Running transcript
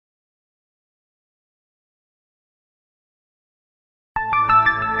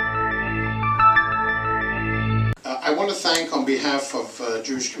I want to thank on behalf of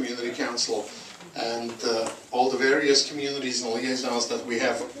Jewish Community Council and all the various communities and liaisons that we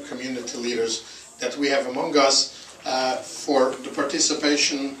have, community leaders that we have among us, for the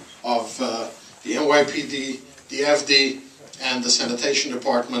participation of the NYPD, the FD, and the Sanitation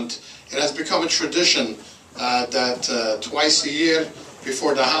Department. It has become a tradition that twice a year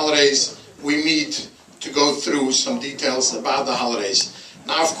before the holidays we meet to go through some details about the holidays.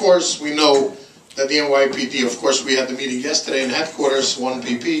 Now, of course, we know that the NYPD, of course, we had the meeting yesterday in headquarters,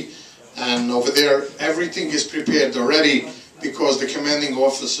 1PP, and over there everything is prepared already because the commanding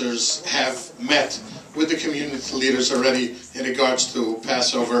officers have met with the community leaders already in regards to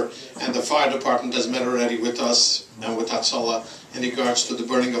Passover, and the fire department has met already with us and with Hatzalah in regards to the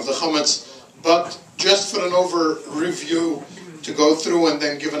burning of the chametz. But just for an over-review to go through and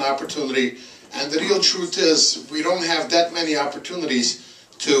then give an opportunity, and the real truth is we don't have that many opportunities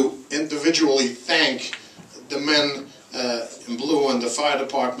to individually thank the men in blue and the fire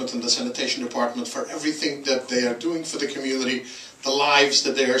department and the sanitation department for everything that they are doing for the community, the lives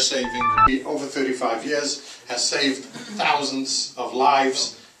that they are saving. Over 35 years has saved thousands of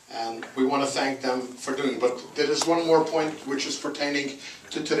lives, and we want to thank them for doing. But there is one more point which is pertaining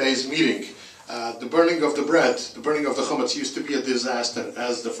to today's meeting. The burning of the bread, the burning of the chametz used to be a disaster,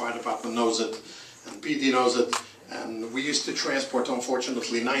 as the fire department knows it, and PD knows it. And we used to transport,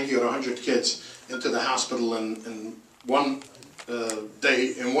 unfortunately, 90 or 100 kids into the hospital in one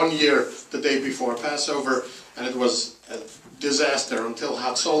day, in 1 year, the day before Passover, and it was a disaster until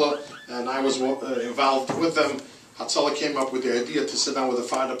Hatzalah, and I was involved with them. Hatzalah came up with the idea to sit down with the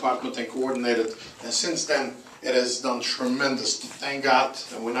fire department and coordinate it, and since then it has done tremendous. Thank God,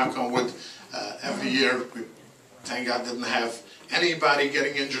 and we knock on wood every year. We, thank God, didn't have anybody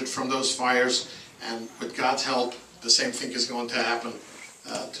getting injured from those fires. And with God's help, the same thing is going to happen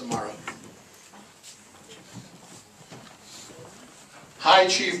tomorrow. Hi,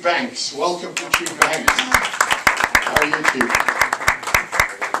 Chief Banks. Welcome to Chief Banks. How are you,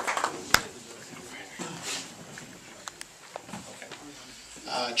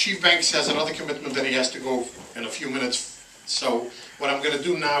 Chief? Chief Banks has another commitment that he has to go in a few minutes. So what I'm going to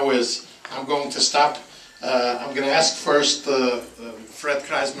do now is I'm going to stop. I'm going to ask first Fred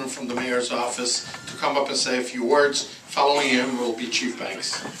Kreisman from the Mayor's office to come up and say a few words. Following him will be Chief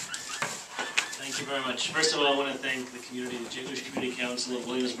Banks. Thank you very much. First of all, I want to thank the community, the Jewish Community Council of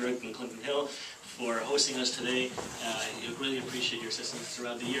Williamsburg and Clinton Hill for hosting us today. I really appreciate your assistance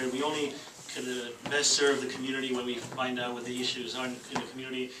throughout the year. We only could best serve the community when we find out what the issues are in the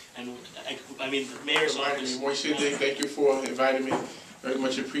community. And I mean, the Mayor's office. Thank you for inviting me. Very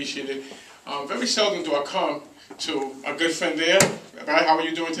much appreciated. Very seldom do I come to a good friend there. How are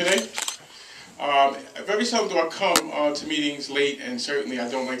you doing today? Very seldom do I come to meetings late, and certainly I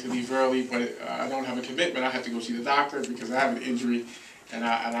don't like to leave early, but I don't have a commitment. I have to go see the doctor because I have an injury, and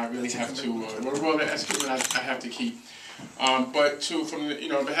I really have to, well, that's a commitment I have to keep. But from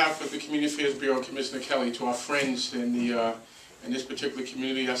the, on behalf of the Community Affairs Bureau, Commissioner Kelly, to our friends in the in this particular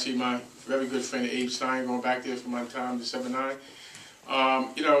community, I see my very good friend Abe Stein going back there from my time to 7-9.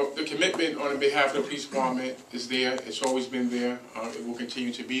 The commitment on behalf of the police department is there. It's always been there. It will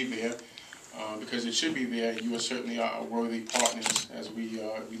continue to be there because it should be there. You are certainly our worthy partners as we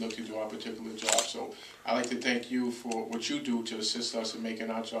look to do our particular job. So I'd like to thank you for what you do to assist us in making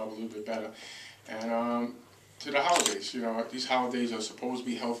our job a little bit better. And to the holidays, these holidays are supposed to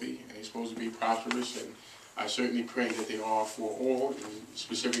be healthy and they're supposed to be prosperous, and I certainly pray that they are for all, and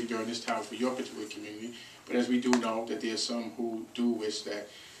specifically during this time for your particular community. But as we do know that there are some who do wish that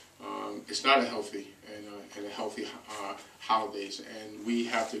it's not a healthy and a healthy holidays, and we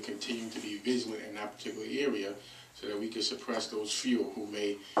have to continue to be vigilant in that particular area so that we can suppress those few who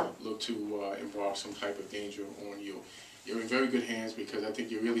may look to involve some type of danger on you. You're in very good hands because I think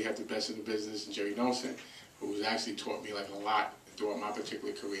you really have the best in the business, and Jerry Nelson, who's actually taught me a lot throughout my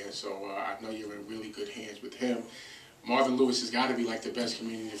particular career. So I know you're in really good hands with him. Marvin Lewis has got to be like the best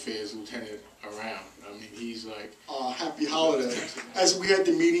community affairs lieutenant around. I mean, he's like... happy holiday. As we had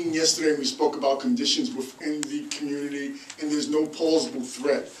the meeting yesterday, we spoke about conditions within the community, and there's no plausible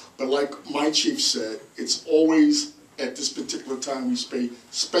threat. But like my chief said, it's always at this particular time we pay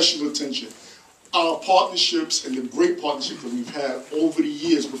special attention. Our partnerships and the great partnership that we've had over the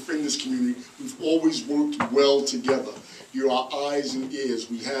years within this community, we've always worked well together. You're our eyes and ears.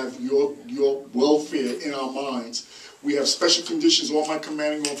 We have your welfare in our minds. We have special conditions. All my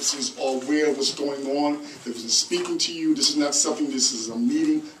commanding officers are aware of what's going on. They've been speaking to you. This is not something, this is a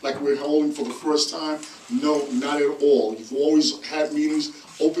meeting like we're holding for the first time. No, not at all. You've always had meetings,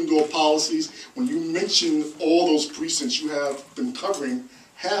 open door policies. When you mention all those precincts, you have been covering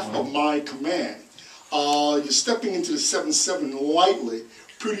half of my command. you're stepping into the 7-7 lightly.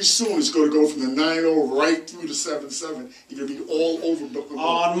 Pretty soon it's going to go from the 9-0 right through the 7-7. You're going to be all over Brooklyn.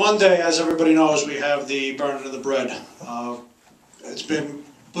 On Monday, as everybody knows, we have the burning of the bread.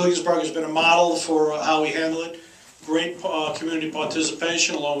 Williamsburg has been a model for how we handle it. Great community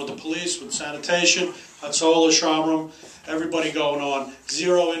participation along with the police, with sanitation, Hatzolah, Shamram, everybody going on.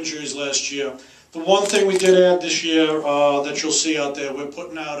 0 injuries last year. The one thing we did add this year that you'll see out there, we're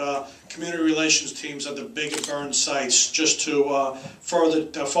putting out community relations teams at the big and burn sites just to further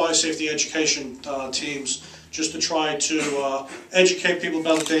fire safety education teams, just to try to educate people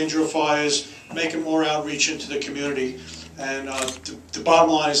about the danger of fires, making more outreach into the community. And the bottom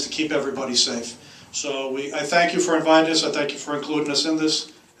line is to keep everybody safe. So I thank you for inviting us. I thank you for including us in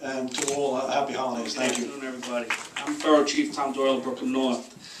this. And to all, happy holidays. Thank you. Good afternoon, everybody. I'm Borough Chief Tom Doyle of Brooklyn North.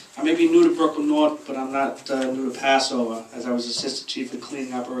 I may be new to Brooklyn North, but I'm not new to Passover, as I was Assistant Chief of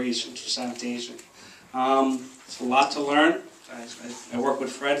Cleaning Operations for Sanitation. It's a lot to learn. I worked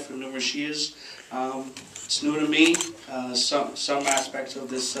with Fred for numerous years. It's new to me, some aspects of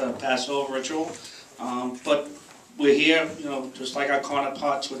this Passover ritual. But we're here, just like our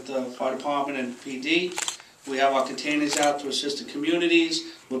counterparts with the Fire Department and PD. We have our containers out to assist the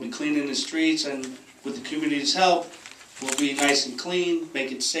communities. We'll be cleaning the streets, and with the community's help, we'll be nice and clean,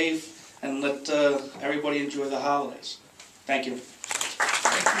 make it safe, and let everybody enjoy the holidays. Thank you.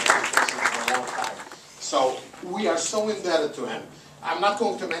 So we are so indebted to him. I'm not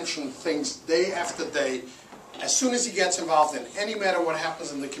going to mention things day after day. As soon as he gets involved in any matter what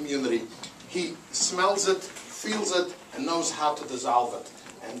happens in the community, he smells it, feels it, and knows how to dissolve it.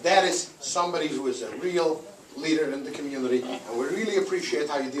 And that is somebody who is a real leader in the community, and we really appreciate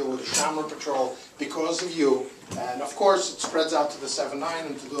how you deal with the Shamrock Patrol because of you. And of course, it spreads out to the 7-9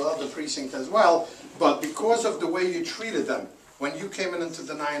 and to the other precinct as well. But because of the way you treated them when you came into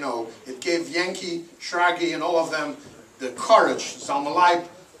the 9-0, it gave Yankee, Shragi, and all of them the courage, Zalmalai,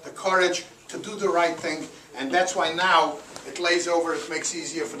 the courage to do the right thing. And that's why now it lays over. It makes it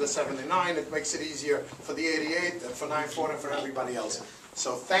easier for the 79. It makes it easier for the 88 and for 94 and for everybody else.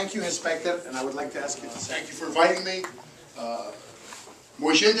 So thank you, Inspector, and I would like to ask you to say. Thank you for inviting me.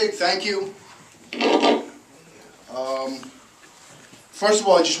 Moishindik, thank you. First of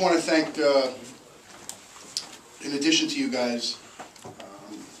all, I just want to thank, in addition to you guys,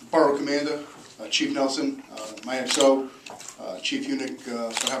 Borough Commander, Chief Nelson, my XO, Chief Unick,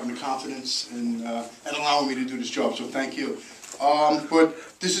 for having the confidence and allowing me to do this job, so thank you. But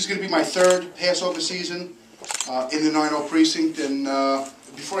this is going to be my 3rd Passover season in the 9-0 precinct, and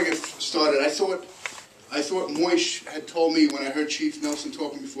before I get started, I thought Moish had told me when I heard Chief Nelson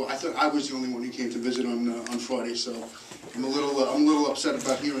talking before. I thought I was the only one who came to visit on Friday, so I'm a little upset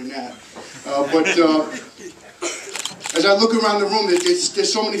about hearing that. But as I look around the room,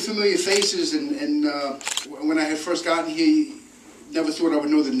 there's so many familiar faces, and when I had first gotten here, never thought I would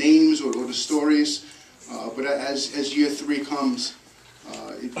know the names or the stories. But as year 3 comes,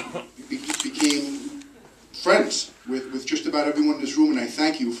 it became friends with just about everyone in this room, and I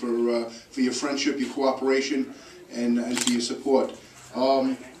thank you for your friendship, your cooperation, and for your support.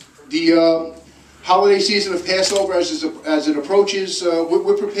 The holiday season of Passover, as it approaches,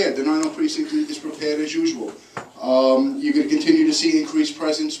 we're prepared. The 9-0 precinct is prepared as usual. You're going to continue to see increased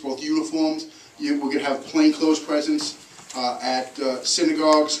presence, both uniformed. We're going to have plainclothes presence at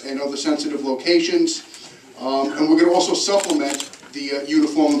synagogues and other sensitive locations. And we're going to also supplement the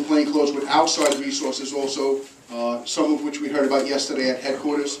uniform and plainclothes with outside resources also, some of which we heard about yesterday at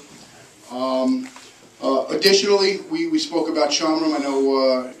headquarters. Additionally, we spoke about Shamram. I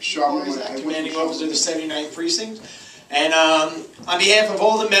know Shamram... Commanding Officer of the 79th Precinct. And on behalf of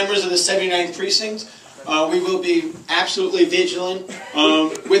all the members of the 79th Precinct, we will be absolutely vigilant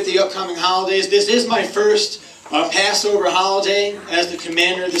with the upcoming holidays. This is my first Passover holiday as the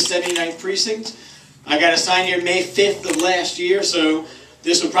commander of the 79th Precinct. I got assigned here May 5th of last year, so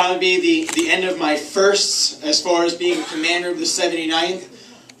this will probably be the end of my firsts as far as being commander of the 79th.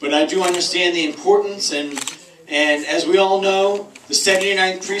 But I do understand the importance, and as we all know, the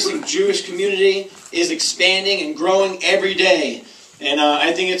 79th Precinct Jewish community is expanding and growing every day. And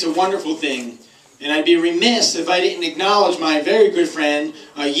I think it's a wonderful thing. And I'd be remiss if I didn't acknowledge my very good friend,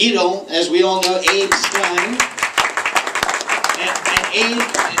 Hillel, as we all know, Abe Stein. And Abe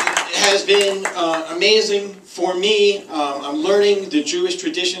has been amazing for me. I'm learning the Jewish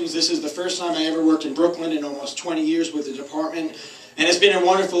traditions. This is the first time I ever worked in Brooklyn in almost 20 years with the department. And it's been a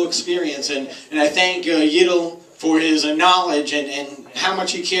wonderful experience. And I thank Hillel for his knowledge and how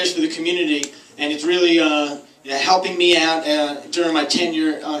much he cares for the community. And it's really helping me out during my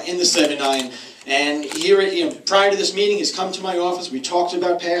tenure in the 7-9. And here, prior to this meeting, he's come to my office. We talked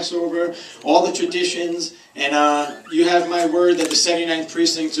about Passover, all the traditions, and you have my word that the 79th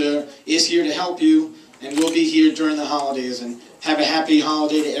Precinct is here to help you, and will be here during the holidays. And have a happy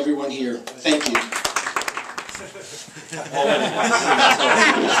holiday to everyone here. Thank you.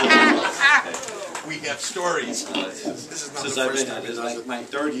 We have stories. Since I've been here, this is like my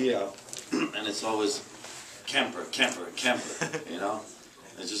 3rd year, and it's always Kemper, you know?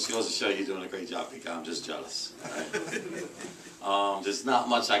 It just goes to show you're doing a great job, Pika. I'm just jealous. Right? There's not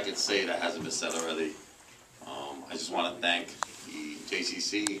much I could say that hasn't been said already. I just want to thank the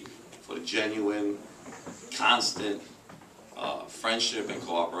JCC for the genuine, constant friendship and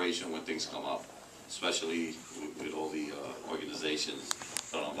cooperation when things come up, especially with all the organizations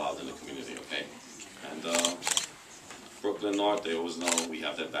that are involved in the community, okay? And Brooklyn North, they always know we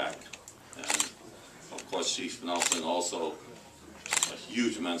have their back. And of course, Chief Nelson, also a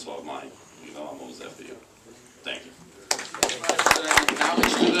huge mentor of mine. You know, I'm always there for you. Thank you.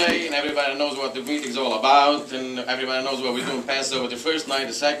 Knowledge today, and everybody knows what the meeting's all about, and everybody knows what we're doing Passover the first night,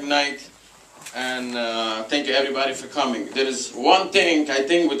 the second night, and thank you everybody for coming. There is one thing, I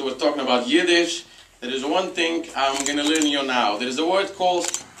think, we're talking about Yiddish, there is one thing I'm going to learn you now. There is a word called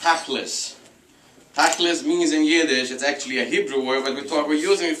tachlis. Tachlis means in Yiddish, it's actually a Hebrew word, but we're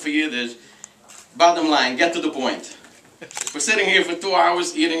using it for Yiddish. Bottom line, get to the point. We're sitting here for 2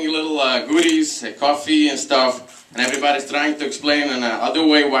 hours eating little goodies, coffee and stuff, and everybody's trying to explain in another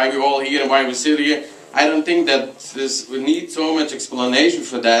way why we're all here and why we sit here. I don't think that we need so much explanation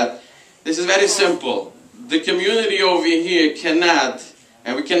for that. This is very simple. The community over here cannot,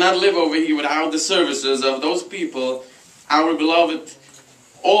 and we cannot live over here without the services of those people, our beloved,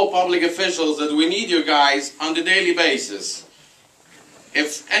 all public officials, that we need you guys on the daily basis.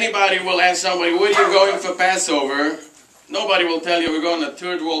 If anybody will ask somebody, where are you going for Passover? Nobody will tell you we're going to a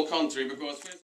third world country, because